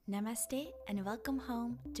Namaste and welcome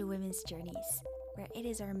home to Women's Journeys, where it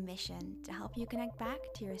is our mission to help you connect back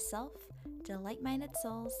to yourself, to like-minded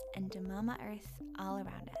souls, and to Mama Earth all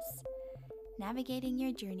around us. Navigating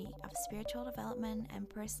your journey of spiritual development and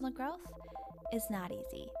personal growth is not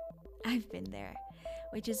easy. I've been there,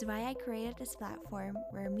 which is why I created this platform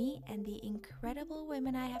where me and the incredible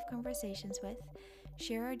women I have conversations with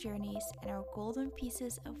share our journeys and our golden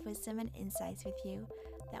pieces of wisdom and insights with you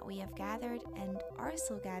that we have gathered and are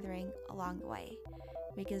still gathering along the way,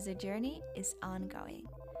 because the journey is ongoing.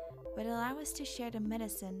 But allow us to share the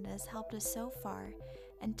medicine that has helped us so far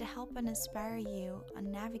and to help and inspire you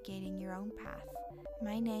on navigating your own path.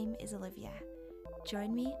 My name is Olivia.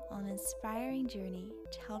 Join me on an inspiring journey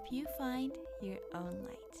to help you find your own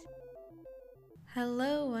light.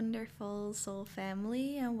 Hello, wonderful soul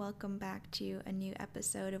family, and welcome back to a new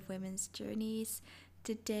episode of Women's Journeys.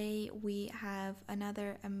 Today we have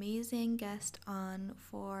another amazing guest on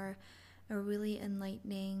for a really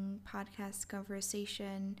enlightening podcast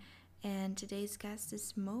conversation, and today's guest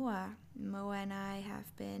is Moa. Moa and I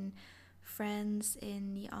have been friends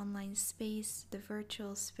in the online space, the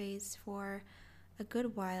virtual space, for a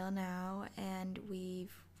good while now, and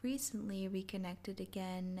we've recently reconnected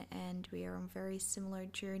again, and we are on very similar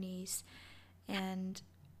journeys. And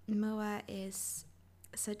Moa is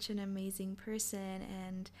such an amazing person,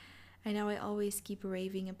 and I know I always keep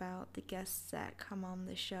raving about the guests that come on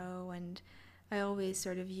the show, and I always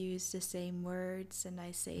sort of use the same words, and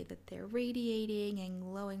I say that they're radiating and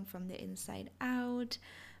glowing from the inside out.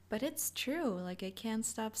 But it's true, like I can't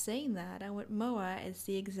stop saying that. And with Moa, it's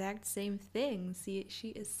the exact same thing. See, she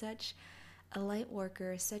is such a light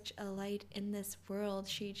worker, such a light in this world.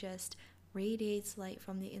 She just radiates light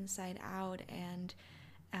from the inside out, and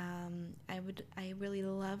I really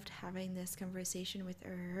loved having this conversation with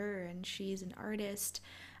her. And she's an artist,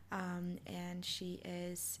 and she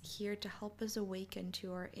is here to help us awaken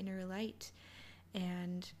to our inner light.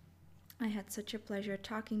 And I had such a pleasure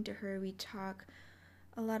talking to her. We talk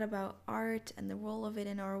a lot about art and the role of it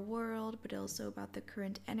in our world, but also about the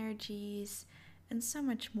current energies and so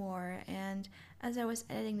much more. And as I was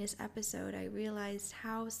editing this episode, I realized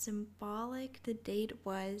how symbolic the date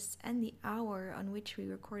was and the hour on which we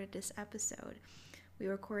recorded this episode. We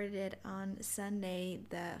recorded it on Sunday,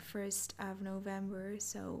 the 1st of November,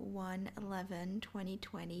 so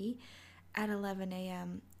 1/11/2020 at 11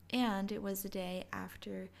 a.m. And it was the day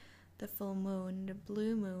after the full moon, the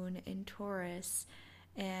blue moon in Taurus,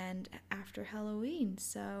 and after Halloween.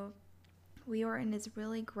 So we were in this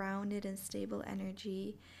really grounded and stable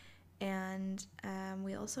energy. And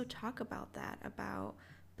we also talk about that, about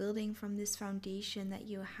building from this foundation that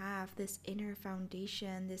you have, this inner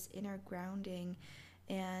foundation, this inner grounding.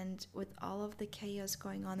 And with all of the chaos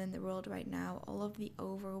going on in the world right now, all of the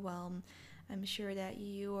overwhelm, I'm sure that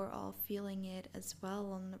you are all feeling it as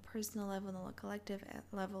well on a personal level and on a collective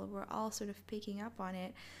level. We're all sort of picking up on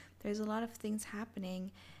it. There's a lot of things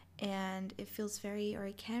happening, and it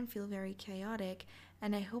can feel very chaotic.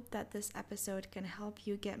 And I hope that this episode can help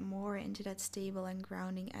you get more into that stable and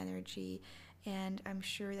grounding energy. And I'm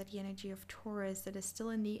sure that the energy of Taurus that is still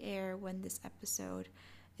in the air when this episode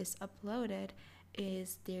is uploaded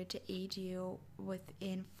is there to aid you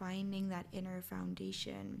within finding that inner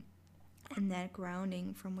foundation and that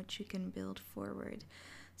grounding from which you can build forward.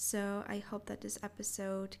 So I hope that this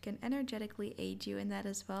episode can energetically aid you in that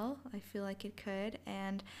as well. I feel like it could,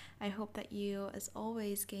 and I hope that you, as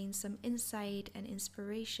always, gain some insight and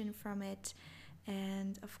inspiration from it.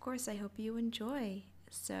 And of course, I hope you enjoy.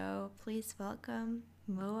 So please welcome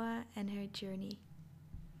Moa and her journey.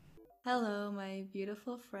 Hello, my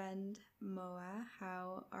beautiful friend Moa.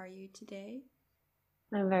 How are you today?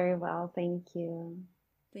 I'm very well, thank you.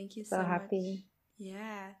 Thank you So so much. happy.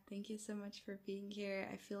 Yeah, thank you so much for being here.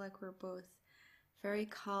 I feel like we're both very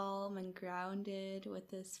calm and grounded with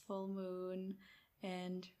this full moon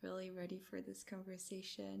and really ready for this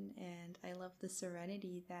conversation. And I love the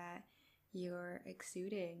serenity that you're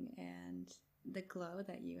exuding and the glow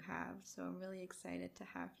that you have. So I'm really excited to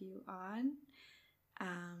have you on.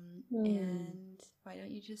 Hmm. And why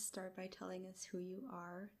don't you just start by telling us who you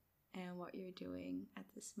are and what you're doing at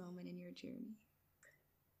this moment in your journey?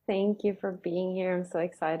 Thank you for being here. I'm so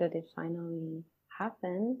excited it finally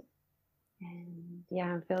happened. And yeah,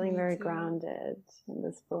 I'm feeling Me very too. grounded in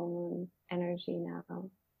this full moon energy now.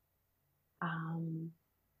 Um,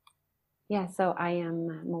 yeah, so I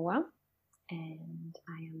am Moa, and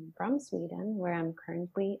I am from Sweden, where I'm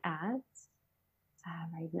currently at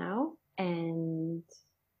right now. And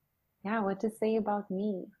yeah, what to say about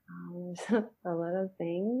me? There's a lot of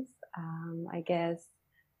things. I guess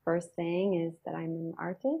first thing is that I'm an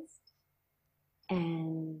artist,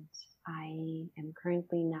 and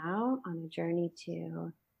currently now on a journey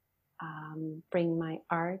to bring my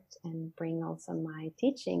art and bring also my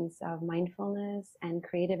teachings of mindfulness and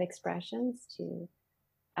creative expressions to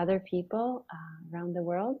other people around the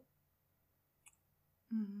world.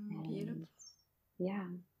 Beautiful. Yeah,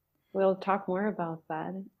 we'll talk more about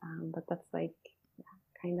that, but that's like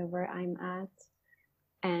kind of where I'm at,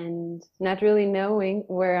 and not really knowing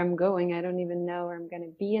where I'm going. I don't even know where I'm going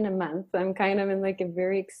to be in a month. I'm kind of in like a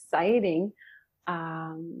very exciting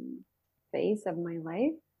phase of my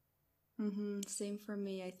life. Same for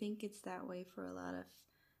me. I think it's that way for a lot of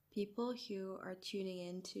people who are tuning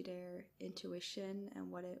into their intuition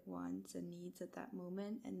and what it wants and needs at that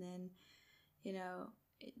moment. And then, you know,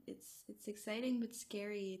 it's exciting but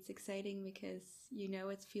scary. It's exciting because you know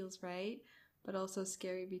it feels right, but also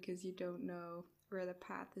scary because you don't know where the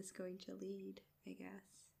path is going to lead, I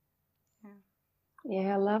guess.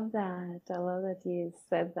 Yeah, I love that. I love that you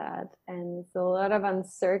said that. And it's a lot of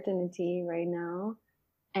uncertainty right now,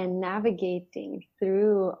 and navigating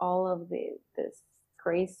through all of this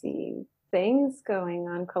crazy things going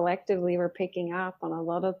on collectively. We're picking up on a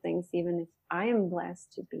lot of things, even if I am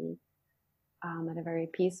blessed to be at a very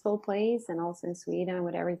peaceful place, and also in Sweden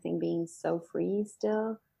with everything being so free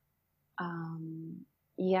still.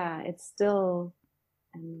 Yeah, it's still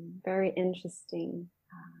a very interesting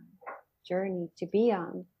journey to be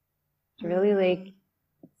on. It's really like,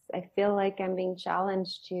 I feel like I'm being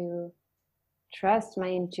challenged to trust my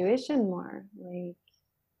intuition more, like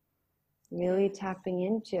really tapping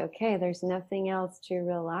into, okay, there's nothing else to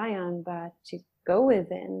rely on but to go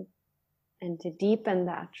within and to deepen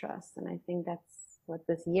that trust. And I think that's what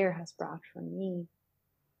this year has brought for me.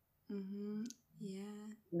 Yeah,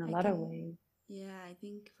 in a lot of ways. Yeah, I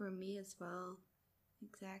think for me as well,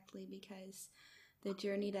 exactly, because the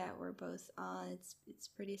journey that we're both on, it's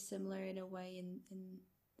pretty similar in a way, in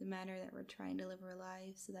the manner that we're trying to live our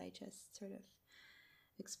lives, that I just sort of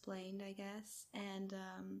explained, I guess. And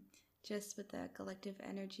just with the collective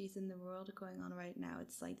energies in the world going on right now,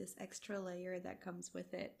 it's like this extra layer that comes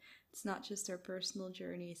with it. It's not just our personal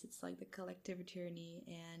journeys, it's like the collective journey,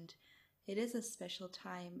 and it is a special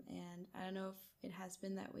time. And I don't know if it has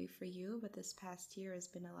been that way for you, but this past year has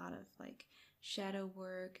been a lot of like shadow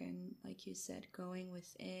work, and like you said, going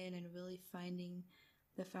within and really finding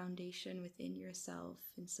the foundation within yourself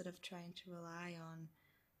instead of trying to rely on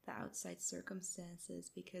the outside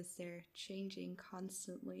circumstances, because they're changing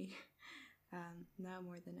constantly, now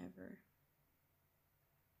more than ever.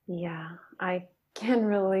 Yeah, I can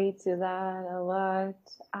relate to that a lot.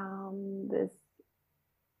 This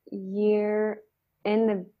year, in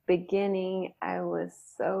the beginning, I was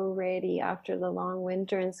so ready after the long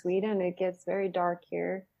winter in Sweden. It gets very dark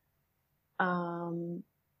here. So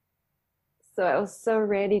I was so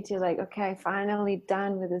ready to like, okay, finally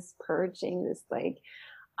done with this purging, this like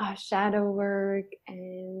shadow work.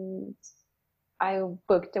 And I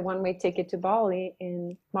booked a one-way ticket to Bali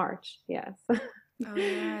in March. Yes. Oh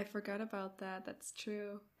yeah, I forgot about that. That's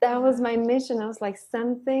true. That was my mission. I was like,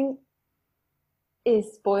 something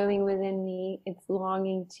is boiling within me. It's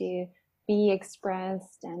longing to be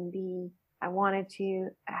expressed and be, I wanted to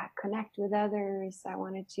connect with others. I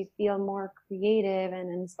wanted to feel more creative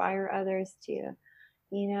and inspire others to,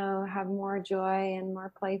 you know, have more joy and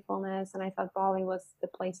more playfulness. And I thought Bali was the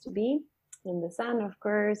place to be, in the sun, of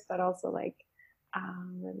course, but also like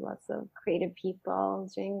with lots of creative people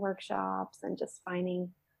doing workshops and just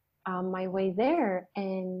finding my way there.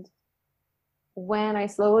 And when I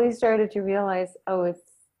slowly started to realize, oh, it's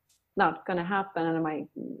not going to happen, and my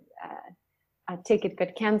ticket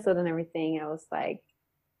got canceled and everything, I was like,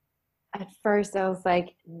 at first I was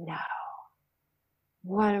like, no,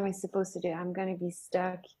 what am I supposed to do? I'm going to be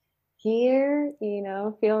stuck here, you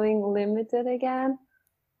know, feeling limited again.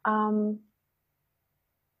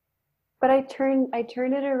 But I turned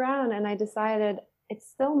it around, and I decided it's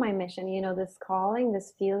still my mission, you know, this calling,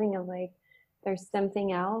 this feeling of like there's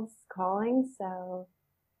something else calling. So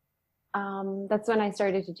that's when I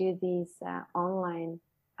started to do these online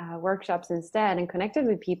workshops instead, and connected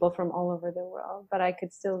with people from all over the world, but I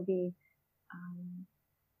could still be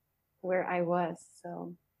where I was.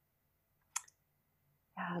 So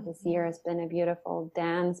yeah, this year has been a beautiful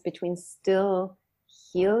dance between still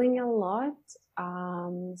healing a lot,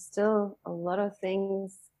 still a lot of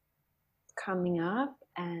things coming up,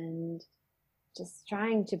 and just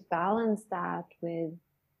trying to balance that with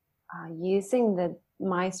using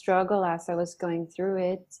my struggle as I was going through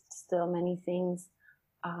it, still many things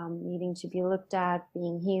needing to be looked at,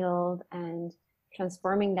 being healed, and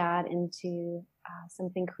transforming that into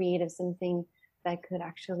something creative, something that could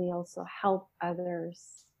actually also help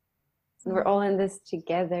others. And we're all in this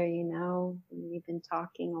together, you know. We've been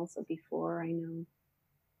talking also before, I know.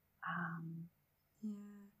 Yeah.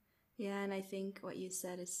 Yeah, and I think what you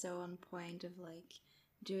said is so on point of like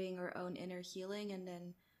doing our own inner healing and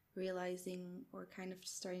then realizing or kind of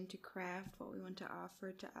starting to craft what we want to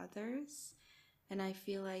offer to others. And I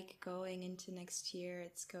feel like going into next year,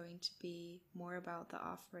 it's going to be more about the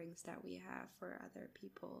offerings that we have for other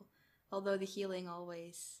people. Although the healing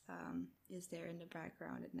always is there in the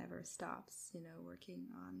background, it never stops, you know, working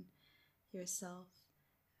on yourself.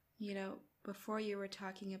 You know, before you were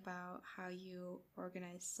talking about how you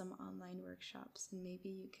organize some online workshops, and maybe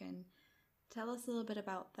you can tell us a little bit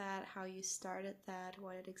about that, how you started that,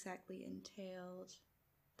 what it exactly entailed,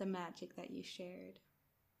 the magic that you shared.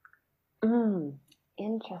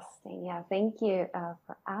 Interesting. Yeah, thank you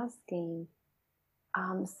for asking.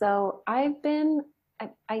 So I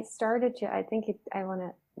started to, I want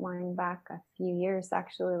to wind back a few years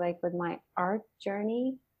actually, like with my art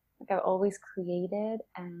journey. Like I've always created,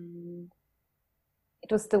 and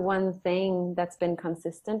it was the one thing that's been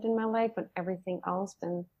consistent in my life when everything else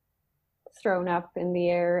been thrown up in the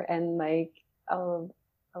air and like all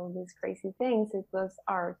these crazy things. It was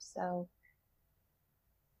art. So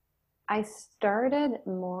I started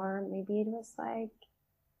more, maybe it was like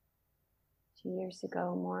 2 years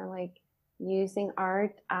ago, more like using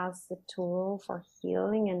art as a tool for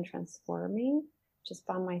healing and transforming just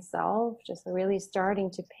by myself, just really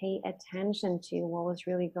starting to pay attention to what was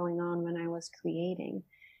really going on when I was creating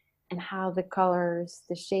and how the colors,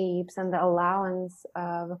 the shapes, and the allowance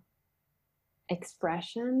of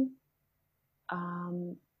expression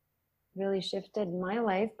really shifted my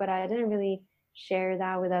life. But I didn't really share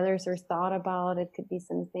that with others or thought about it could be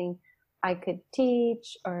something I could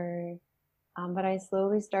teach or but I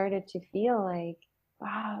slowly started to feel like,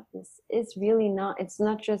 wow, this is really not, it's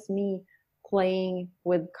not just me playing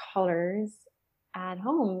with colors at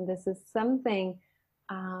home. This is something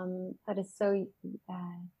that is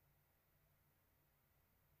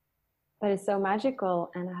so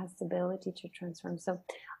magical and has the ability to transform. So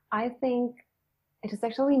I think it was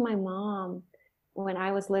actually my mom when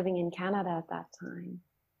I was living in Canada at that time,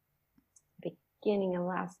 beginning of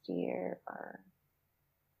last year or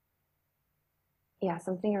yeah,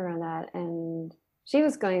 something around that. And she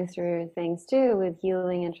was going through things too with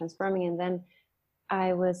healing and transforming. And then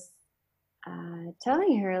I was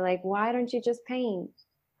telling her, like, why don't you just paint?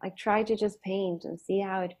 Like, try to just paint and see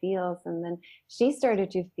how it feels. And then she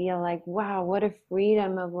started to feel like, wow, what a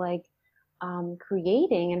freedom of like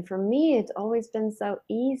creating. And for me, it's always been so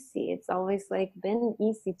easy. It's always like been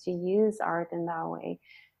easy to use art in that way.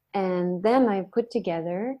 And then I put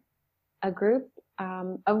together a group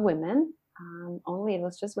of women. Only it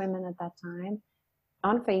was just women at that time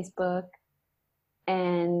on Facebook,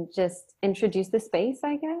 and just introduce the space,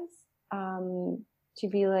 I guess, to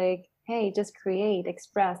be like, hey, just create,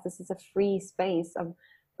 express. This is a free space of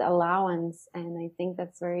the allowance. And I think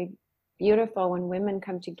that's very beautiful when women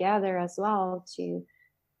come together as well to,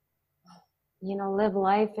 you know, live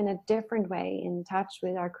life in a different way, in touch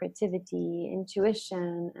with our creativity,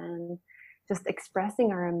 intuition, and just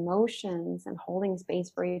expressing our emotions and holding space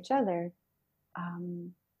for each other.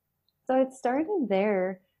 So it started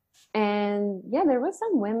there. And yeah, there was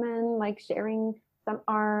some women like sharing some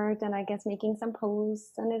art and I guess making some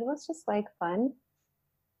posts, and it was just like fun.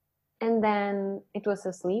 And then it was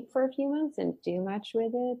asleep for a few months and do much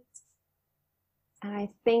with it. And I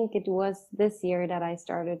think it was this year that I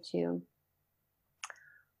started to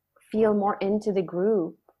feel more into the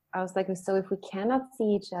group. I was like, so if we cannot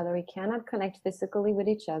see each other, we cannot connect physically with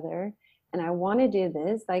each other, and I want to do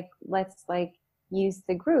this, like, let's like use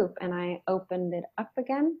the group. And I opened it up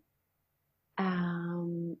again,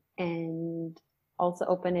 and also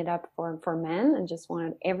opened it up for men, and just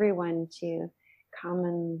wanted everyone to come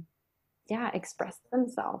and express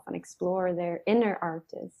themselves and explore their inner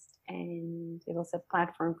artist. And it was a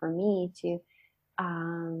platform for me to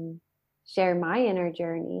share my inner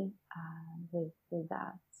journey with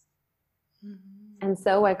that. Mm-hmm. And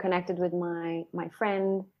so I connected with my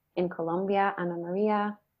friend in Colombia, Ana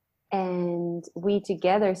Maria, and we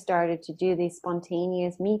together started to do these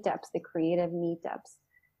spontaneous meetups, the creative meetups.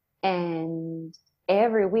 And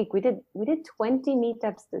every week we did 20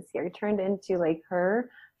 meetups this year. It turned into like her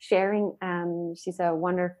sharing. She's a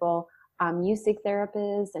wonderful music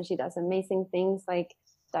therapist, and she does amazing things like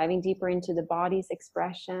diving deeper into the body's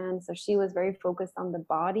expression. So she was very focused on the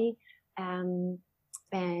body and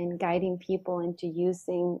guiding people into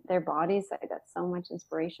using their bodies. I got so much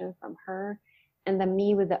inspiration from her. And then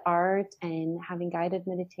me with the art and having guided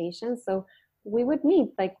meditation. So we would meet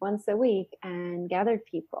like once a week and gathered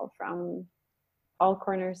people from all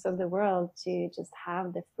corners of the world to just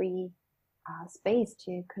have the free space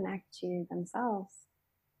to connect to themselves.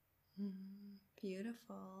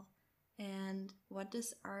 Beautiful. And what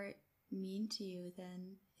does art mean to you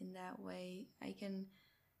then in that way? I can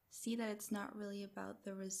see that it's not really about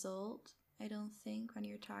the result, I don't think, when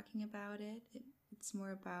you're talking about it. It's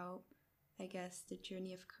more about, I guess, the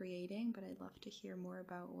journey of creating, but I'd love to hear more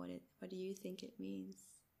about what do you think it means?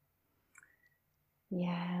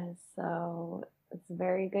 Yeah, so it's a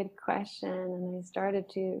very good question. And I started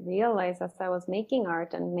to realize as I was making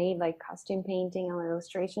art and made like costume painting and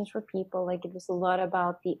illustrations for people, like it was a lot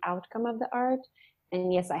about the outcome of the art.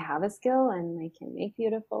 And yes, I have a skill and I can make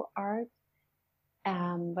beautiful art.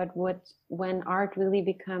 But when art really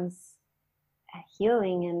becomes a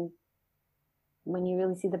healing, and when you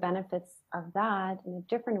really see the benefits of that in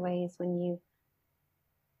different ways, when you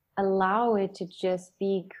allow it to just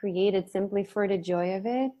be created simply for the joy of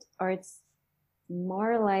it, or it's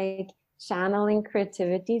more like channeling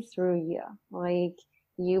creativity through you, like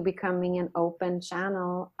you becoming an open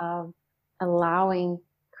channel of allowing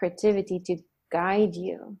creativity to guide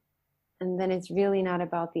you, and then it's really not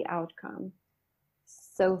about the outcome.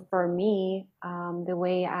 So for me, the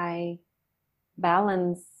way I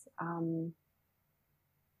balance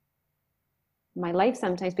my life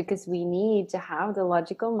sometimes, because we need to have the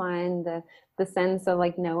logical mind, the sense of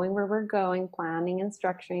like knowing where we're going, planning and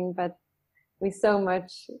structuring, but we so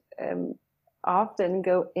much often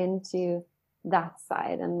go into that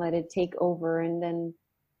side and let it take over, and then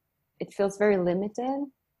it feels very limited.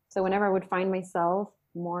 So whenever I would find myself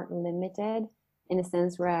more limited in a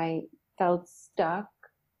sense where I felt stuck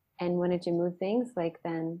and wanted to move things, like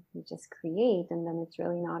then you just create, and then it's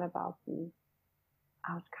really not about the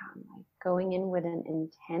outcome, like going in with an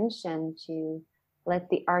intention to let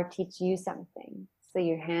the art teach you something. So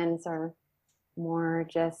your hands are more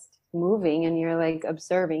just moving and you're like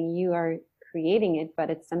observing, you are creating it, but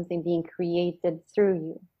it's something being created through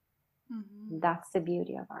you. That's the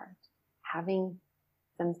beauty of art, having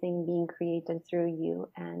something being created through you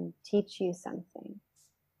and teach you something.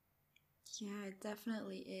 Yeah, it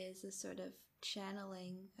definitely is a sort of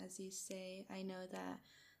channeling, as you say. I know that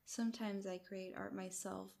sometimes I create art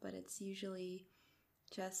myself, but it's usually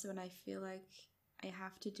just when I feel like I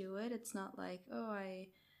have to do it. It's not like, oh,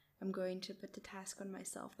 I'm going to put the task on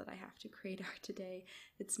myself that I have to create art today.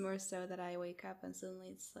 It's more so that I wake up and suddenly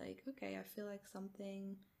it's like, okay, I feel like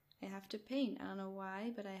something I have to paint. I don't know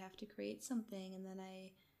why, but I have to create something. And then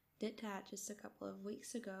I did that just a couple of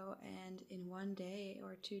weeks ago, and in 1 day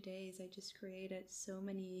or 2 days I just created so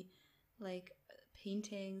many like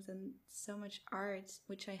paintings and so much art,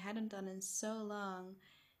 which I hadn't done in so long.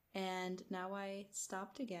 And now I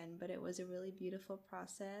stopped again, but it was a really beautiful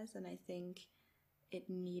process, and I think it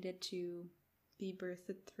needed to be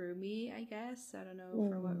birthed through me, I guess. I don't know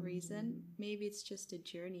for what reason. Maybe it's just a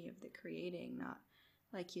journey of the creating, not,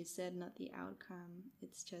 like you said, not the outcome.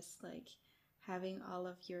 It's just like having all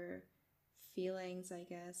of your feelings, I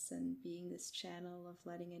guess, and being this channel of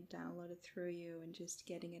letting it download it through you and just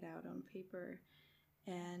getting it out on paper.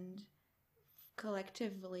 And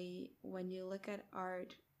collectively, when you look at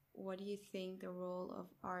art, what do you think the role of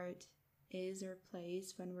art is or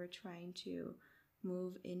plays when we're trying to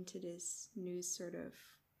move into this new sort of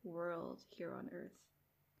world here on Earth?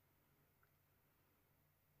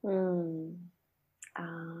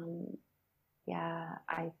 Yeah,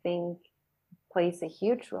 I think plays a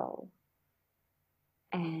huge role.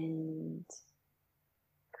 And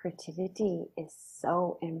creativity is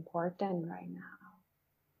so important right now.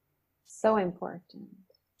 So important.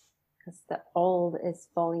 Because the old is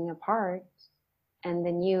falling apart and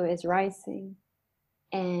the new is rising.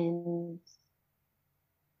 And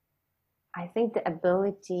I think the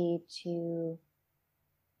ability to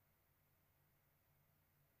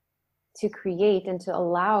create and to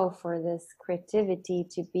allow for this creativity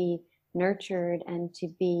to be nurtured and to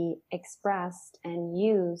be expressed and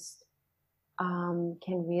used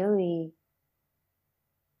can really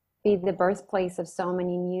be the birthplace of so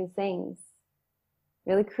many new things.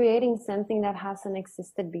 Really creating something that hasn't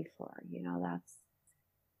existed before. You know,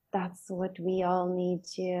 that's what we all need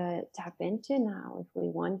to tap into now if we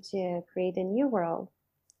want to create a new world.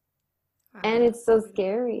 Wow. And it's so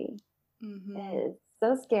scary. It's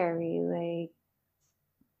so scary. Like,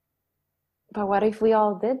 but what if we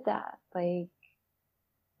all did that? Like,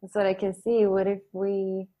 that's what I can see. What if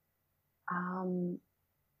we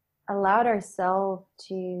allowed ourselves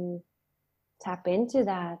to tap into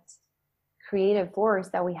that creative force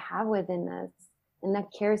that we have within us, and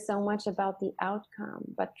not care so much about the outcome,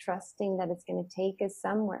 but trusting that it's going to take us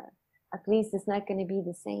somewhere. At least it's not going to be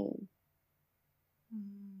the same.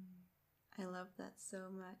 I love that so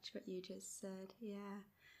much, what you just said. Yeah.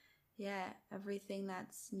 Yeah, everything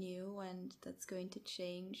that's new and that's going to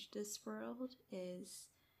change this world is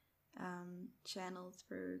channeled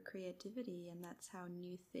through creativity, and that's how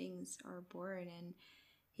new things are born. And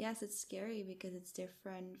yes, it's scary because it's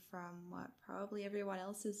different from what probably everyone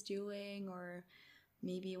else is doing, or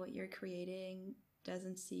maybe what you're creating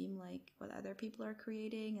doesn't seem like what other people are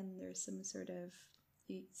creating, and there's some sort of,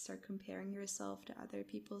 you start comparing yourself to other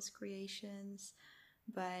people's creations.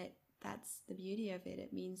 But that's the beauty of it.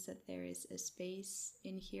 It means that there is a space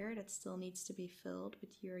in here that still needs to be filled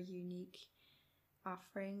with your unique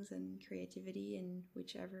offerings and creativity in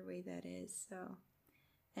whichever way that is. So,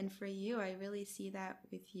 and for you, I really see that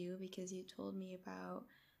with you, because you told me about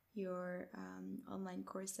your online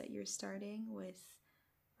course that you're starting with,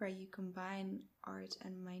 where you combine art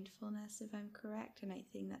and mindfulness, if I'm correct. And I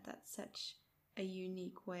think that that's such a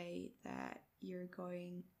unique way that you're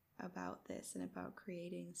going about this and about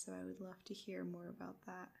creating. So I would love to hear more about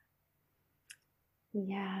that.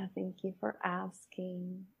 Yeah, thank you for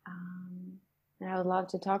asking. And I would love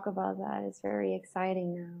to talk about that. It's very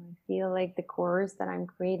exciting now. I feel like the course that I'm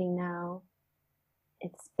creating now,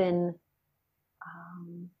 it's been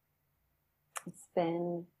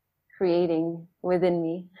creating within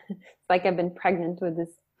me. It's like I've been pregnant with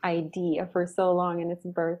this idea for so long, and it's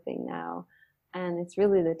birthing now. And it's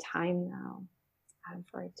really the time now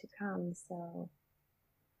for it to come. So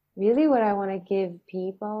really what I want to give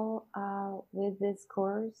people with this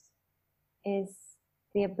course is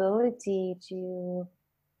the ability to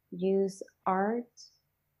use art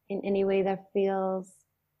in any way that feels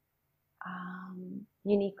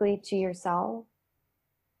uniquely to yourself.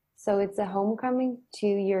 So it's a homecoming to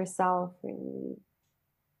yourself, really.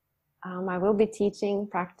 I will be teaching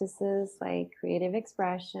practices like creative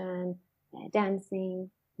expression, dancing,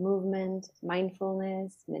 movement,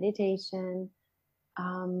 mindfulness, meditation.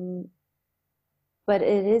 But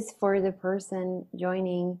it is for the person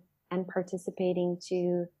joining and participating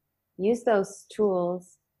to use those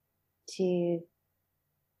tools in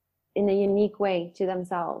a unique way to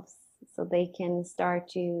themselves, so they can start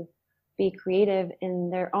to be creative in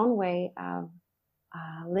their own way of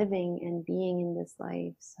living and being in this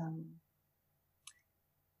life. So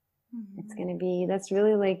it's going to be, that's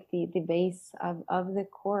really like the base of the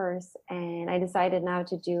course. And I decided now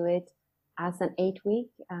to do it as an 8-week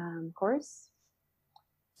course.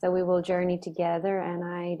 So we will journey together, and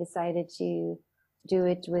I decided to do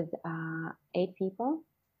it with 8 people.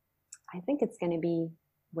 I think it's going to be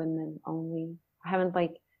women only. I haven't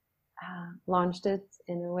launched it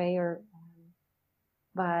in a way,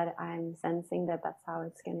 but I'm sensing that that's how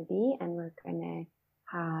it's going to be. And we're going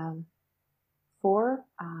to have 4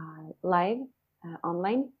 live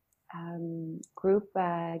online group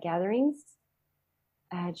gatherings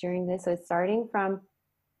during this. So it's starting from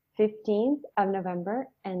 15th of November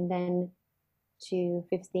and then to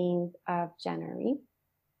 15th of January.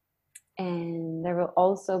 And there will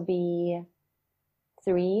also be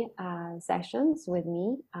 3 sessions with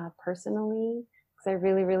me personally, because I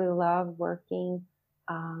really, really love working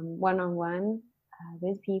one-on-one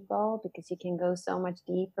with people, because you can go so much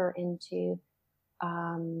deeper into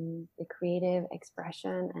the creative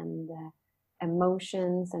expression and the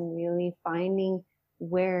emotions, and really finding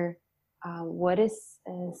where what is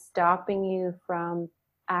stopping you from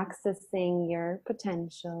accessing your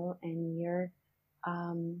potential and your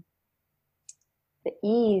the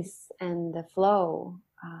ease and the flow.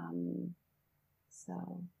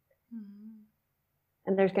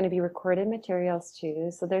 And there's going to be recorded materials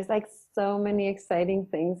too. So there's so many exciting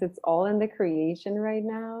things. It's all in the creation right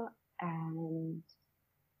now. And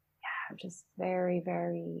yeah, I'm just very,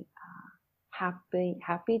 very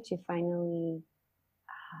happy to finally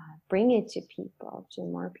bring it to people, to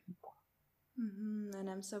more people. And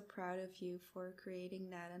I'm so proud of you for creating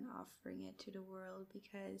that and offering it to the world,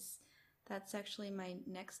 because that's actually my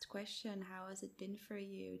next question. How has it been for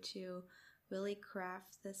you to really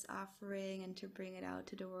craft this offering and to bring it out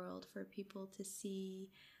to the world for people to see?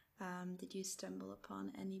 Did you stumble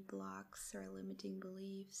upon any blocks or limiting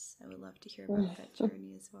beliefs? I would love to hear about that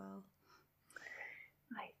journey as well.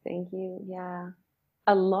 I thank you. Yeah,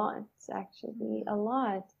 a lot, actually, a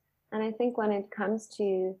lot. And I think when it comes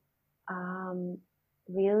to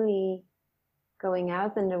really going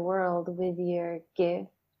out in the world with your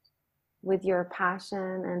gift, with your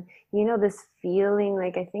passion, and this feeling,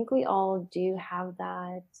 I think we all do have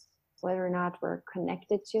that, whether or not we're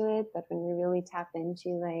connected to it, but when we really tap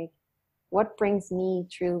into what brings me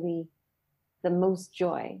truly the most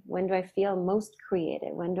joy, when do I feel most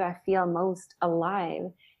creative, when do I feel most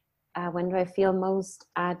alive, When do I feel most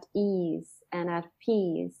at ease and at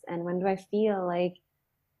peace? And when do I feel like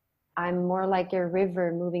I'm more like a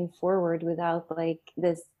river moving forward without like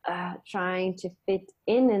this trying to fit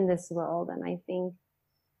in this world? And I think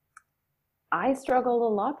I struggled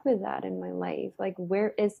a lot with that in my life. Like,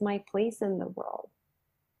 where is my place in the world?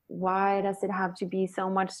 Why does it have to be so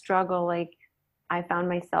much struggle? Like, I found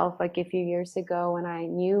myself like a few years ago when I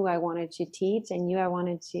knew I wanted to teach, I knew I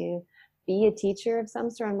wanted to be a teacher of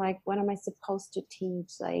some sort. I'm like, what am I supposed to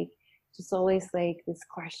teach? Like, just always like this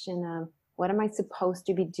question of what am I supposed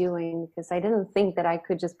to be doing? Because I didn't think that I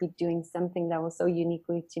could just be doing something that was so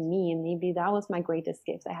uniquely to me. And maybe that was my greatest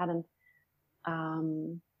gift. I hadn't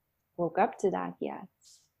woke up to that yet.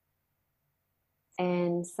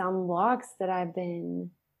 And some walks that I've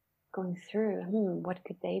been going through, what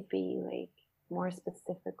could they be? Like, more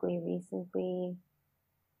specifically recently,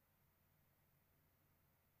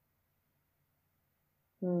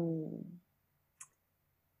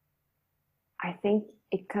 I think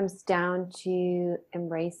it comes down to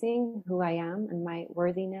embracing who I am and my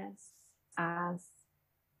worthiness as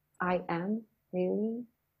I am, really,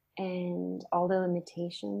 and all the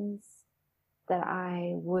limitations that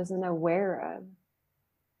I wasn't aware of,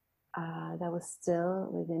 that was still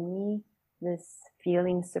within me. This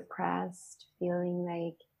feeling suppressed, feeling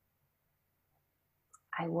like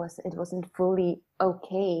it wasn't fully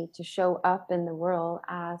okay to show up in the world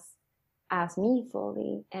as me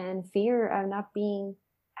fully, and fear of not being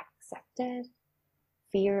accepted,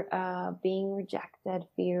 fear of being rejected,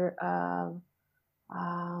 fear of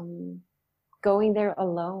going there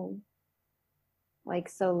alone. Like,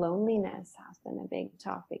 so loneliness has been a big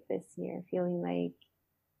topic this year, feeling like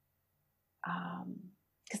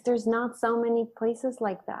because there's not so many places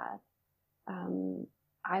like that.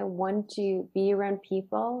 I want to be around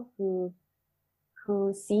people who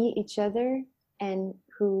see each other and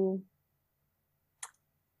who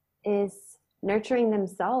is nurturing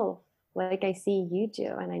themselves like I see you do,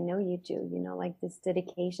 and I know you do, like this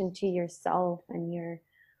dedication to yourself and your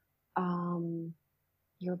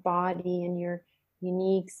body and your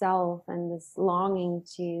unique self, and this longing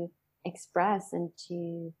to express and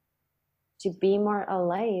to be more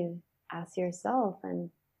alive as yourself.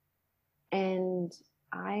 And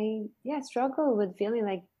I struggle with feeling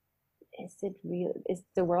like, is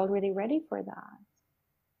the world really ready for that?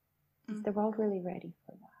 Is the world really ready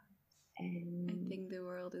for that? And I think the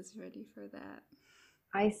world is ready for that.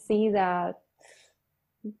 I see that.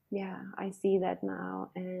 I see that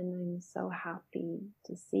now, and I'm so happy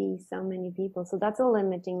to see so many people. So that's a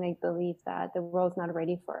limiting belief that the world's not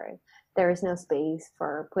ready for it. There is no space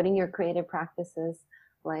for putting your creative practices,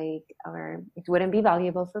 or it wouldn't be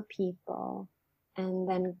valuable for people. And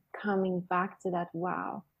then coming back to that,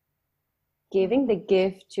 wow, giving the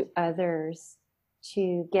gift to others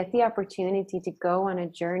to get the opportunity to go on a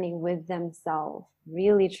journey with themselves,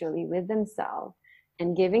 really truly with themselves,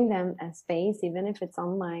 and giving them a space, even if it's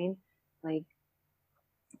online, like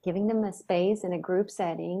giving them a space in a group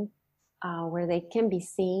setting where they can be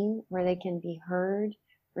seen, where they can be heard,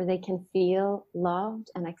 where they can feel loved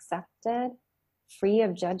and accepted, free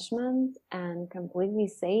of judgment, and completely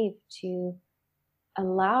safe to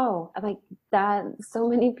allow, like that. So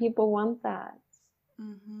many people want that.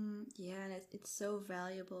 Yeah, and it's so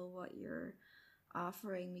valuable what you're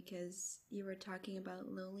offering, because you were talking about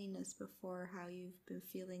loneliness before, how you've been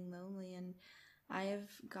feeling lonely, and I have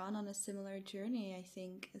gone on a similar journey. I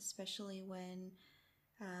think especially when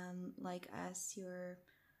as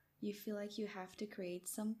you feel like you have to create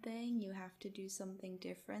something, you have to do something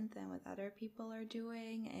different than what other people are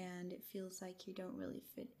doing, and it feels like you don't really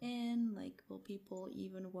fit in. Like, will people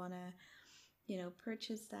even want to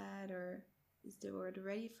purchase that, or is the world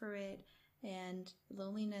ready for it? And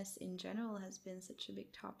loneliness in general has been such a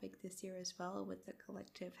big topic this year as well, with the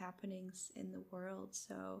collective happenings in the world.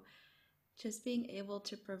 So just being able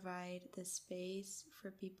to provide the space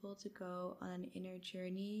for people to go on an inner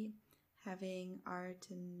journey, having art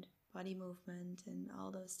and body movement and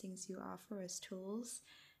all those things you offer as tools,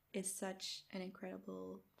 is such an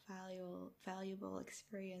incredible, valuable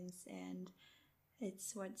experience, and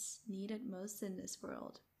it's what's needed most in this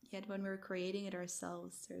world. Yet when we're creating it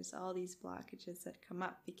ourselves, there's all these blockages that come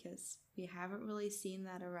up because we haven't really seen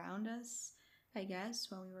that around us, I guess,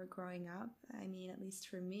 when we were growing up. I mean, at least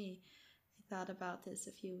for me, I thought about this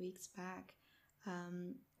a few weeks back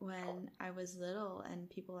when I was little and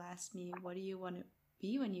people asked me, what do you want to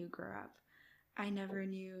be when you grow up? I never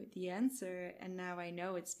knew the answer, and now I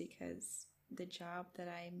know it's because the job that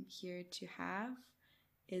I'm here to have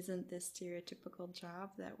isn't this stereotypical job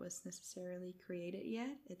that was necessarily created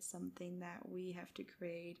yet. It's something that we have to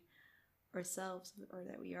create ourselves, or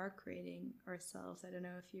that we are creating ourselves. I don't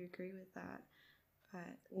know if you agree with that,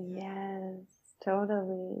 but Yes,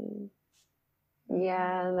 totally.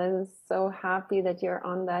 Yeah, and I'm so happy that you're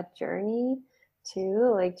on that journey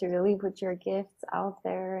too, like to really put your gifts out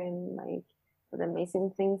there and like the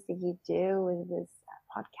amazing things that you do with this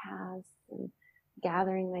podcast and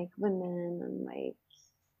gathering like women and like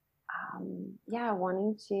yeah,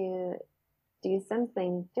 wanting to do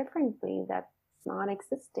something differently that's not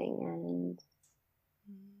existing. And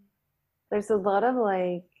there's a lot of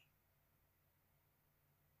like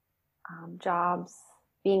jobs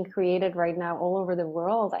being created right now all over the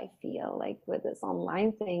world. I feel like with this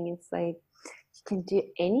online thing, it's like you can do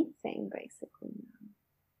anything basically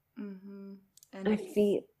now. And I it's,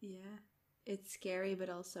 feel yeah, it's scary but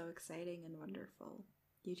also exciting and wonderful.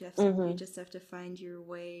 You mm-hmm. just have to find your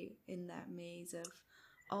way in that maze of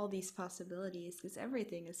all these possibilities, because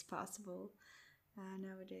everything is possible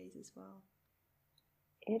nowadays as well.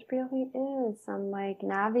 It really is. I'm like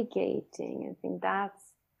navigating. I think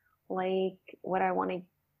that's like what I want to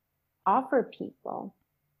offer people.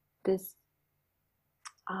 This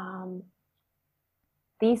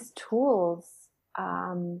these tools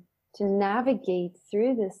to navigate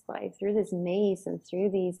through this life, through this maze, and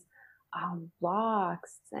through these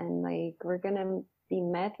blocks. And like we're gonna be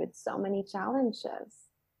met with so many challenges.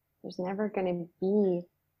 There's never gonna be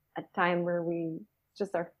a time where we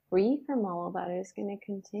just are free from all of that. It's gonna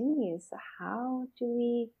continue. So how do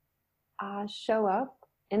we show up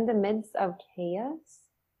in the midst of chaos?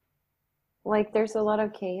 Like there's a lot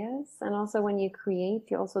of chaos, and also when you create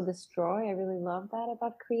you also destroy. I really love that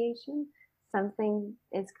about creation. Something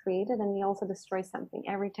is created and you also destroy something.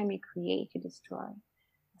 Every time you create you destroy.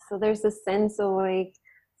 So there's a sense of like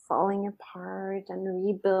falling apart and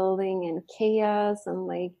rebuilding and chaos, and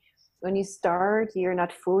like when you start you're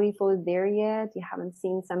not fully there yet. You haven't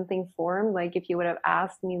seen something form. Like if you would have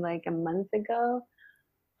asked me like a month ago,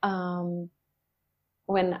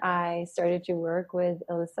 when I started to work with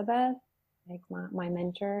Elizabeth, like my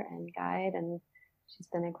mentor and guide, and she's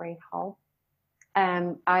been a great help.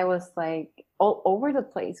 I was like all over the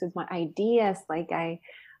place with my ideas. Like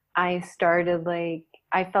I started like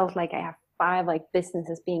I felt like I have 5 like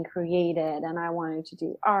businesses being created, and I wanted to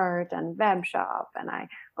do art and web shop, and I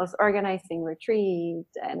was organizing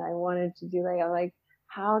retreats, and I wanted to do like I'm like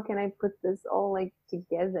how can I put this all like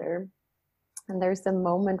together? And there's a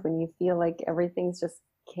moment when you feel like everything's just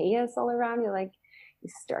chaos all around you. Like you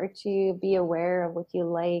start to be aware of what you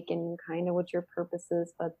like and kind of what your purpose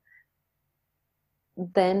is, but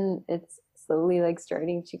then it's slowly like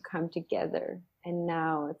starting to come together. And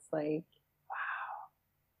now it's like, wow,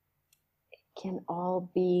 it can all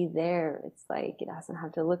be there. It's like it doesn't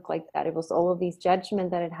have to look like that. It was all of these judgment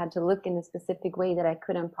that it had to look in a specific way that I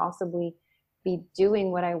couldn't possibly be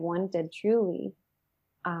doing what I wanted truly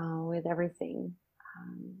with everything,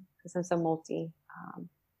 because I'm so multi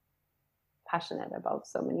passionate about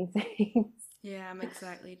so many things. Yeah, I'm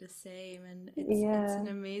exactly the same, and it's Yeah. an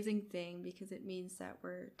amazing thing because it means that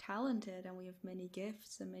we're talented and we have many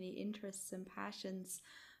gifts and many interests and passions,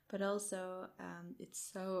 but also it's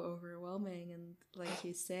so overwhelming. And like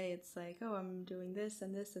you say, it's like, oh, I'm doing this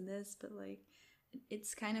and this and this, but like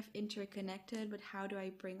it's kind of interconnected. But how do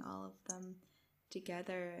I bring all of them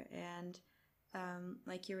together? And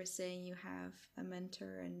like you were saying, you have a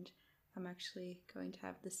mentor, and I'm actually going to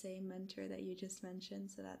have the same mentor that you just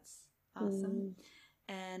mentioned, so that's awesome.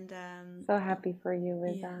 Mm. And So happy for you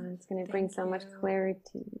with yeah, that. It's going to bring thank so much you.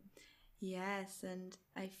 clarity. Yes, and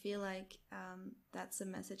I feel like that's a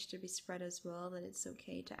message to be spread as well, that it's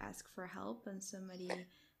okay to ask for help and somebody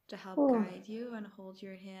to help Ooh. guide you and hold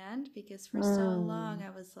your hand, because for so long Mm. I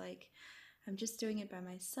was like, I'm just doing it by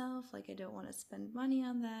myself, like I don't want to spend money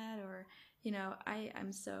on that, or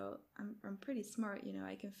I'm pretty smart,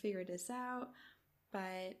 I can figure this out.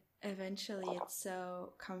 But eventually it's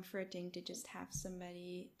so comforting to just have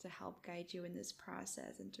somebody to help guide you in this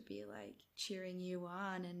process and to be like cheering you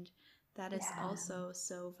on, and that is Yeah. also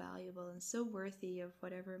so valuable and so worthy of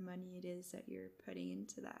whatever money it is that you're putting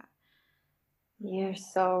into that. You're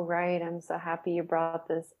so right. I'm so happy you brought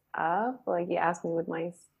this up. Like you asked me with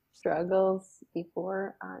my struggles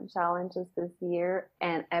before, challenges this year.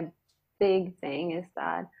 And a big thing is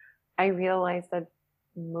that I realized that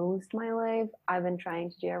most of my life I've been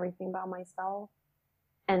trying to do everything by myself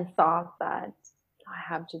and thought that I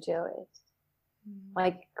have to do it.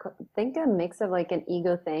 Like think a mix of like an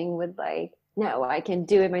ego thing with like, no, I can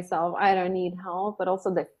do it myself. I don't need help, but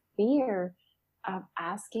also the fear of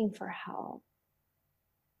asking for help,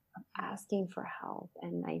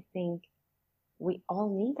 And I think we all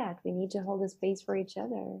need that. We need to hold the space for each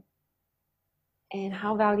other. And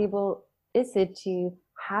how valuable is it to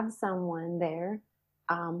have someone there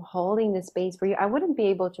holding the space for you. I wouldn't be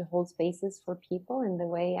able to hold spaces for people in the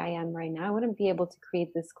way I am right now. I wouldn't be able to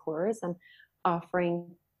create this course and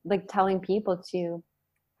offering, like telling people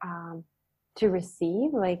um, to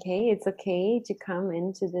receive, like, hey, it's okay to come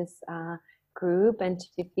into this group and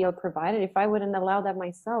to feel provided if I wouldn't allow that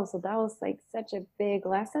myself. So that was like such a big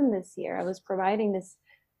lesson this year. I was providing this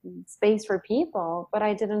space for people, but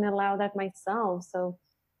I didn't allow that myself. So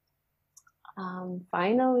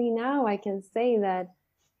finally now I can say that,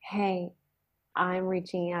 hey, I'm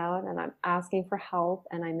reaching out and I'm asking for help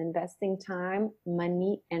and I'm investing time,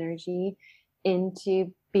 money, energy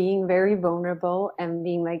into being very vulnerable and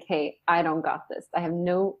being like, hey, I don't got this. I have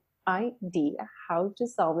no idea how to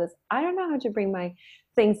solve this. I don't know how to bring my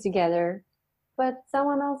things together, but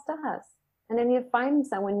someone else does. And then you find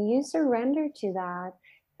someone, you surrender to that.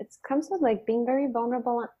 It comes with like being very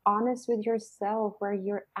vulnerable and honest with yourself where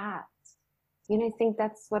you're at. You know, I think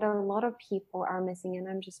that's what a lot of people are missing. And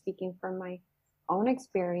I'm just speaking from my own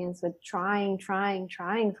experience with trying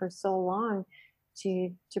for so long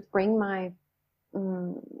to bring my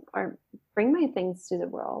or bring my things to the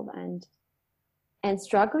world and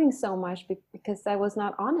struggling so much because I was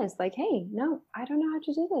not honest. Like, hey, no, I don't know how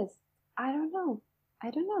to do this. I don't know.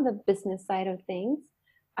 I don't know the business side of things.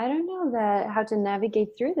 I don't know how to navigate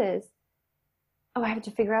through this. Oh, I have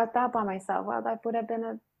to figure out that by myself. Well, that would have been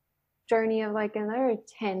a journey of like another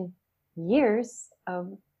 10 years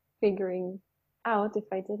of figuring out if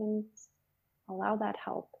I didn't allow that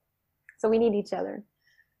help. So we need each other.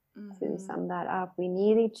 To sum that up, we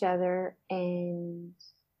need each other, and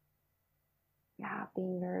yeah,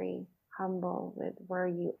 being very humble with where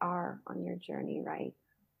you are on your journey, right?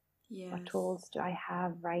 Yes. What tools do I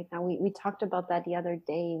have right now? We talked about that the other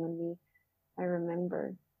day I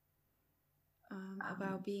remember.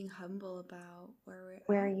 About being humble about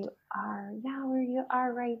where you are. Yeah, where you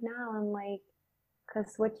are right now. And like,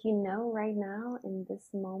 because what you know right now in this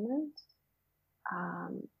moment,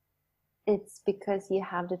 it's because you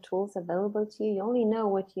have the tools available to you. You only know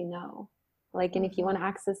what you know. Like, and if you want to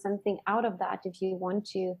access something out of that, if you want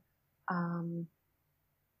to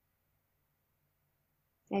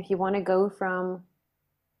go from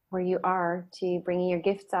where you are to bringing your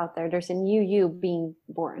gifts out there, there's a new you being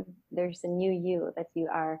born. There's a new you that you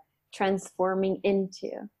are transforming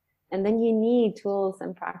into. And then you need tools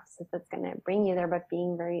and practices that's going to bring you there, but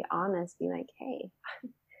being very honest, be like, hey, I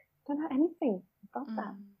don't know anything about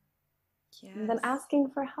that. Yes. And then asking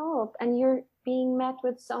for help, and you're being met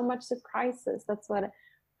with so much surprises. That's what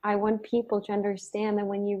I want people to understand. And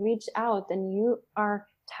when you reach out and you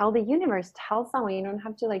tell the universe, tell someone, you don't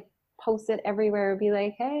have to like post it everywhere, be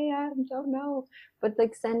like, hey, I don't know, but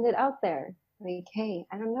like send it out there. Like, hey,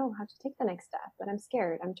 I don't know how to take the next step, but I'm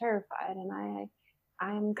scared, I'm terrified, and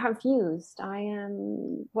I'm confused, I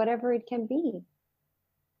am whatever it can be.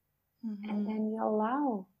 And then you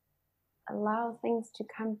allow things to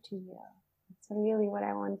come to you. That's really what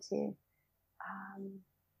I want to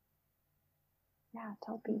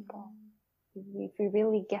tell people. If you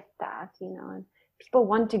really get that, and people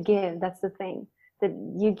want to give, that's the thing, that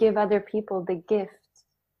you give other people the gift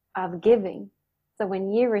of giving. So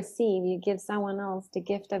when you receive, you give someone else the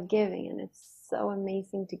gift of giving, and it's so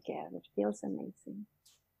amazing to give. It feels amazing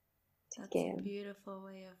to give. That's a beautiful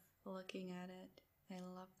way of looking at it. I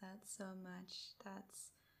love that so much.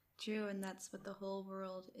 That's true, and that's what the whole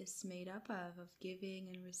world is made up of giving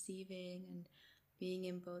and receiving, and being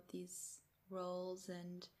in both these roles,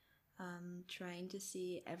 and trying to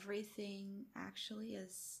see everything actually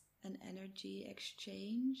as an energy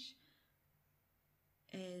exchange.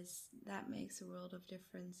 That makes a world of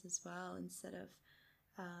difference as well, instead of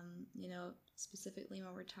specifically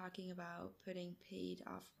when we're talking about putting paid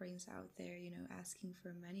offerings out there, asking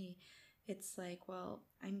for money, it's like, well,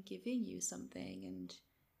 I'm giving you something, and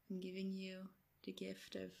I'm giving you the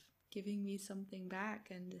gift of giving me something back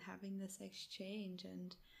and having this exchange.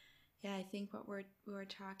 And yeah, I think what we were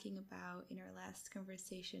talking about in our last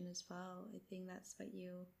conversation as well, I think that's what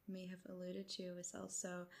you may have alluded to, is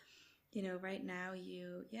also, right now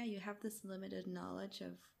you have this limited knowledge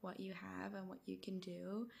of what you have and what you can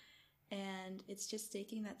do. And it's just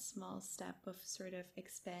taking that small step of sort of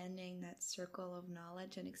expanding that circle of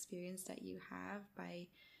knowledge and experience that you have by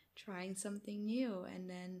trying something new. And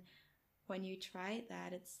then when you try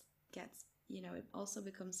that, it also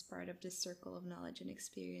becomes part of this circle of knowledge and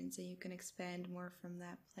experience, and you can expand more from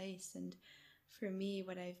that place. And for me,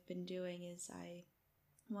 what I've been doing is I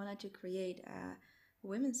wanted to create a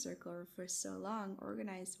women's circle for so long,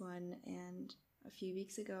 organize one, and a few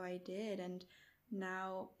weeks ago I did, and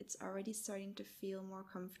now it's already starting to feel more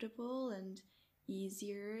comfortable, and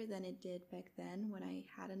easier than it did back then when I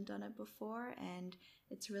hadn't done it before. And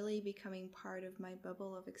it's really becoming part of my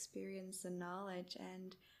bubble of experience and knowledge.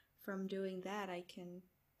 And from doing that, I can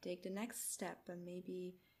take the next step and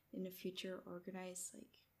maybe in the future organize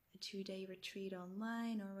like a 2-day retreat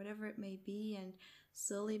online or whatever it may be, and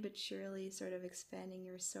slowly but surely sort of expanding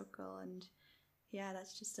your circle. And yeah,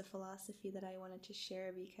 that's just a philosophy that I wanted to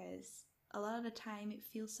share, because a lot of the time it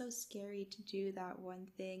feels so scary to do that one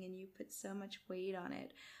thing and you put so much weight on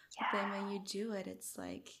it. But then when you do it, it's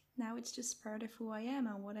like, now it's just part of who I am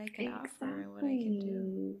and what I can offer and what I can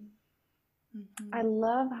do. I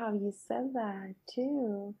love how you said that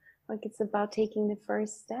too. Like, it's about taking the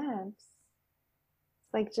first steps.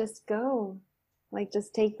 It's like, just go. Like,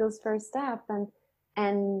 just take those first steps,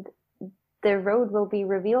 and the road will be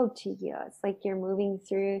revealed to you. It's like you're moving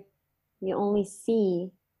through, you only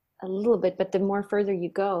see a little bit, but the more further you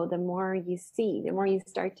go, the more you see, the more you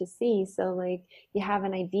start to see. So like, you have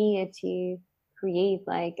an idea to create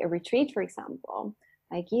like a retreat, for example,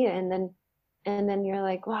 like you, and then you're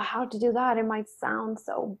like, well, how to do that? It might sound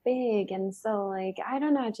so big, and so like, I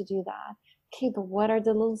don't know how to do that. Okay, but what are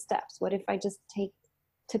the little steps? What if I just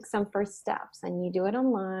took some first steps, and you do it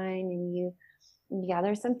online, and you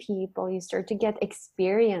gather some people, you start to get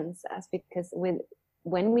experiences, because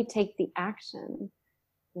when we take the action,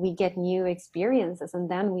 we get new experiences, and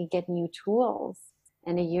then we get new tools,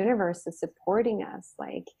 and the universe is supporting us.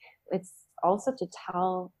 Like, it's also to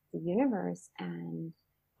tell the universe and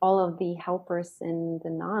all of the helpers in the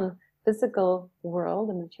non-physical world,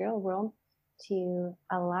 the material world, to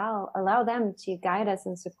allow them to guide us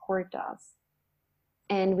and support us.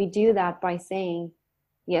 And we do that by saying,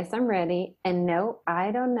 yes, I'm ready, and no,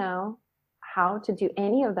 I don't know how to do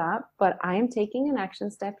any of that, but I'm taking an action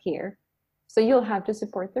step here, so you'll have to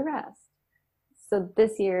support the rest. So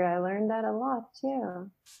this year I learned that a lot too.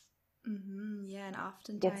 Yeah, and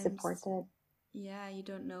oftentimes get supported. Yeah, you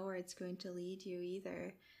don't know where it's going to lead you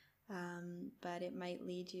either. But it might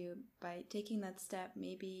lead you by taking that step.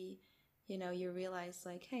 Maybe, you realize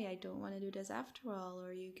like, hey, I don't want to do this after all,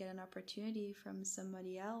 or you get an opportunity from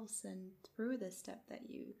somebody else, and through the step that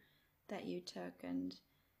you took. And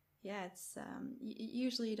yeah, it's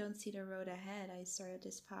usually you don't see the road ahead. I started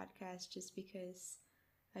this podcast just because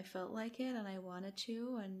I felt like it and I wanted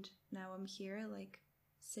to, and now I'm here like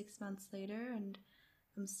 6 months later, and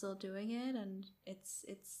I'm still doing it, and it's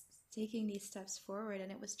taking these steps forward.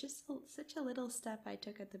 And it was just such a little step I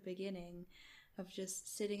took at the beginning of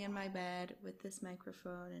just sitting in my bed with this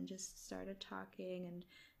microphone and just started talking. And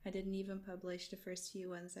I didn't even publish the first few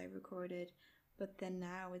ones I recorded, but then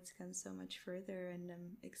now it's gone so much further, and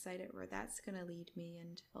I'm excited where that's going to lead me.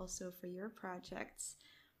 And also for your projects,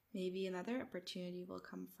 maybe another opportunity will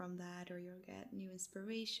come from that, or you'll get new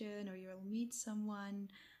inspiration, or you'll meet someone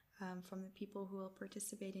from the people who will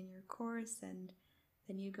participate in your course, and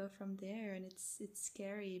then you go from there. And it's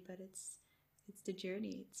scary, but it's the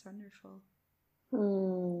journey. It's wonderful.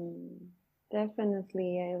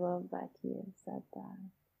 Definitely, I love that you said that.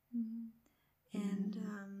 And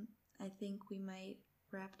I think we might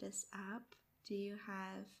wrap this up. Do you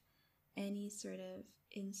have any sort of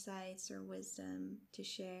insights or wisdom to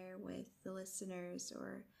share with the listeners,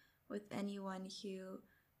 or with anyone who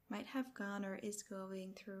might have gone or is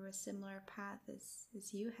going through a similar path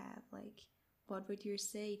as you have? Like, what would you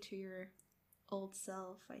say to your old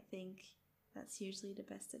self? I think that's usually the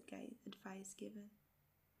best advice given.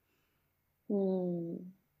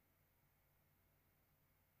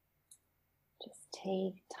 Just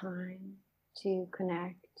take time to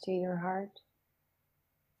connect to your heart.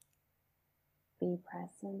 Be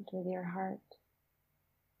present with your heart.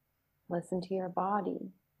 Listen to your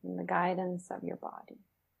body and the guidance of your body.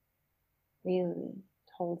 Really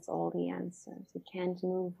holds all the answers. We can't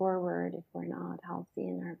move forward if we're not healthy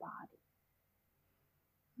in our body.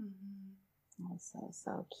 Also,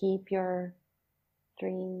 so keep your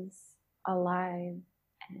dreams alive,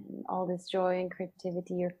 and all this joy and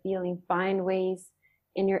creativity you're feeling, find ways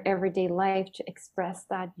in your everyday life to express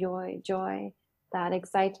that joy, that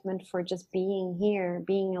excitement for just being here,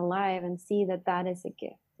 being alive, and see that that is a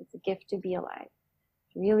gift. It's a gift to be alive.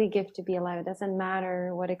 Really gift to be alive. It doesn't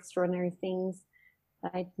matter what extraordinary things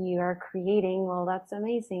that you are creating. Well, that's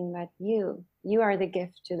amazing, but you are the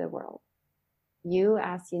gift to the world. You,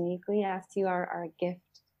 as uniquely as you are a gift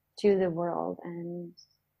to the world, and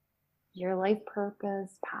your life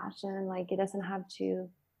purpose, passion, like, it doesn't have to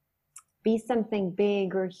be something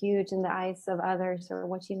big or huge in the eyes of others or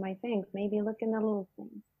what you might think. Maybe look in the little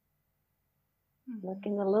things. Look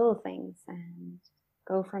in the little things and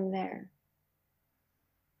go from there.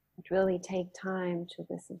 But really take time to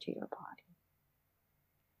listen to your body.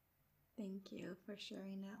 Thank you for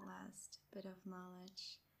sharing that last bit of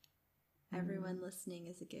knowledge. Everyone listening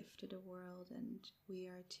is a gift to the world, and we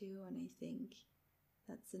are too, and I think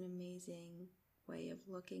that's an amazing way of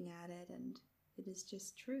looking at it, and it is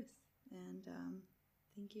just truth. And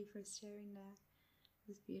thank you for sharing that. It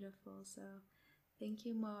was beautiful. So thank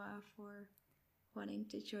you, Moa, for wanting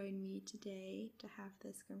to join me today to have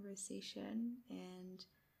this conversation. And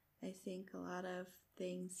I think a lot of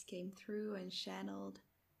things came through and channeled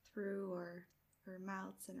through our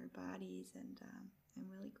mouths and our bodies, and I'm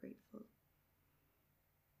really grateful.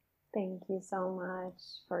 Thank you so much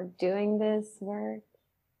for doing this work,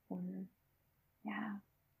 for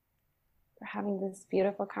having this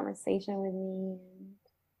beautiful conversation with me.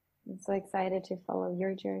 And I'm so excited to follow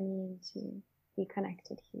your journey and to be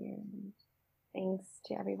connected here. And thanks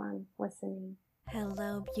to everyone listening.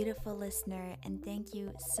 Hello, beautiful listener, and thank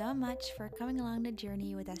you so much for coming along the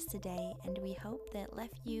journey with us today, and we hope that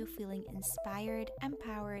left you feeling inspired,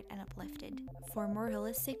 empowered, and uplifted. For more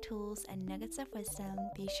holistic tools and nuggets of wisdom,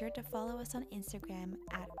 be sure to follow us on Instagram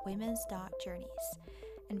at womens.journeys.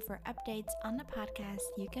 And for updates on the podcast,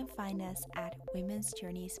 you can find us at Women's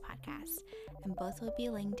Journeys Podcast, and both will be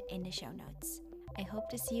linked in the show notes. I hope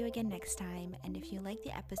to see you again next time, and if you liked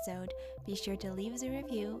the episode, be sure to leave us a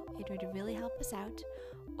review. It would really help us out.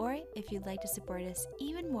 Or if you'd like to support us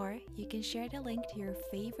even more, you can share the link to your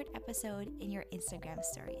favorite episode in your Instagram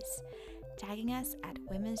stories, tagging us at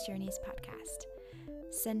Women's Journeys Podcast.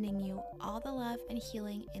 Sending you all the love and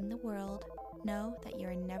healing in the world. Know that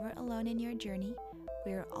you're never alone in your journey.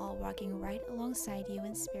 We are all walking right alongside you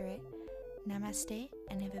in spirit. Namaste,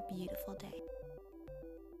 and have a beautiful day.